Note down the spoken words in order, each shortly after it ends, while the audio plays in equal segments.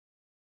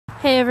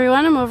Hey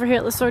everyone, I'm over here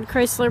at Lessord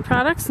Chrysler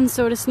Products in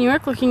Sodus,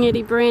 Newark, looking at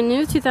a brand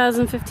new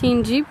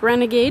 2015 Jeep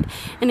Renegade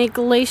in a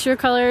glacier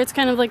color. It's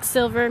kind of like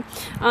silver.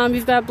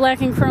 You've got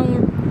black and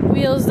chrome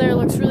wheels there,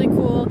 looks really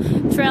cool.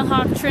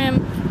 Trailhawk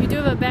trim. You do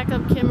have a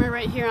backup camera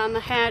right here on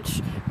the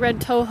hatch,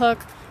 red tow hook.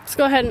 Let's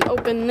go ahead and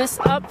open this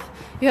up.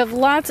 You have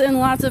lots and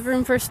lots of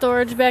room for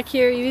storage back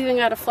here. You even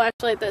got a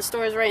flashlight that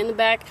stores right in the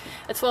back.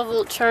 A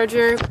 12-volt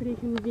charger, pretty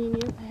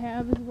convenient to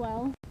have as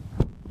well.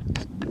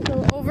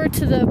 So over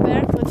to the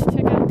back, let's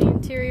check out the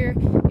interior.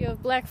 You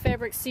have black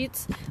fabric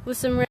seats with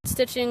some red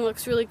stitching,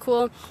 looks really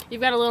cool.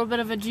 You've got a little bit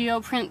of a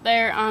geoprint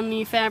there on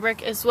the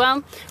fabric as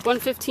well.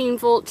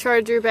 115-volt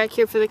charger back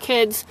here for the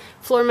kids.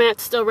 Floor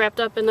mat still wrapped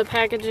up in the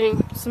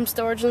packaging. Some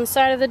storage on the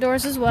side of the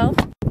doors as well.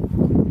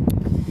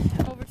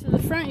 Over to the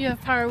front, you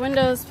have power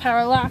windows,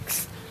 power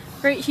locks.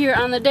 Right here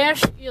on the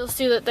dash, you'll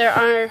see that there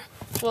are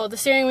the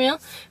steering wheel,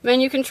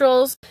 menu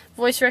controls,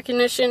 voice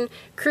recognition,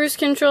 cruise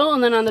control,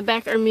 and then on the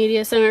back are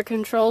media center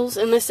controls.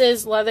 And this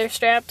is leather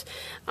strapped,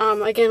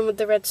 again with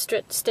the red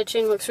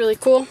stitching, looks really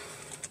cool.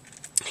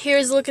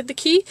 Here's a look at the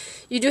key.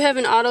 You do have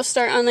an auto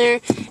start on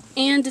there,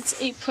 and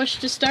it's a push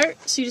to start,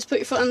 so you just put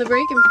your foot on the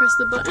brake and press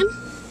the button.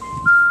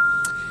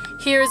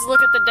 Here's a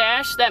look at the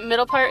dash. That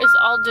middle part is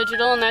all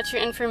digital, and that's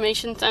your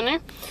information center.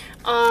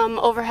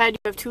 Overhead, you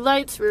have two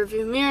lights, rear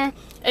view mirror,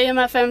 AM,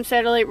 FM,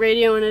 satellite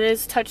radio, and it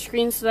is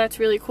touchscreen, so that's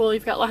really cool.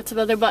 You've got lots of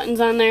other buttons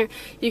on there.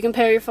 You can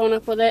pair your phone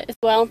up with it as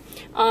well.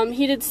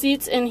 Heated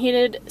seats and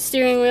heated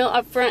steering wheel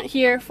up front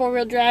here,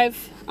 four-wheel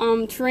drive,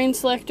 terrain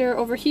selector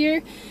over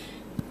here,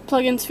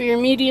 plugins for your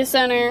media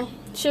center,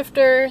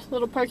 shifter,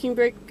 little parking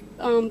brake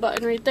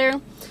button right there,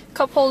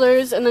 cup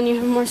holders, and then you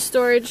have more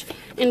storage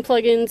and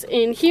plugins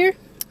in here.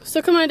 So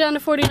come on down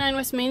to 49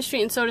 West Main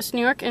Street in Sodus,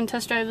 New York, and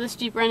test drive this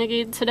Jeep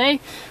Renegade today.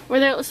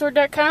 We're there at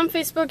Lessord.com,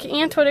 Facebook,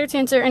 and Twitter to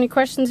answer any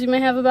questions you may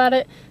have about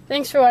it.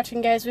 Thanks for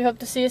watching, guys. We hope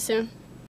to see you soon.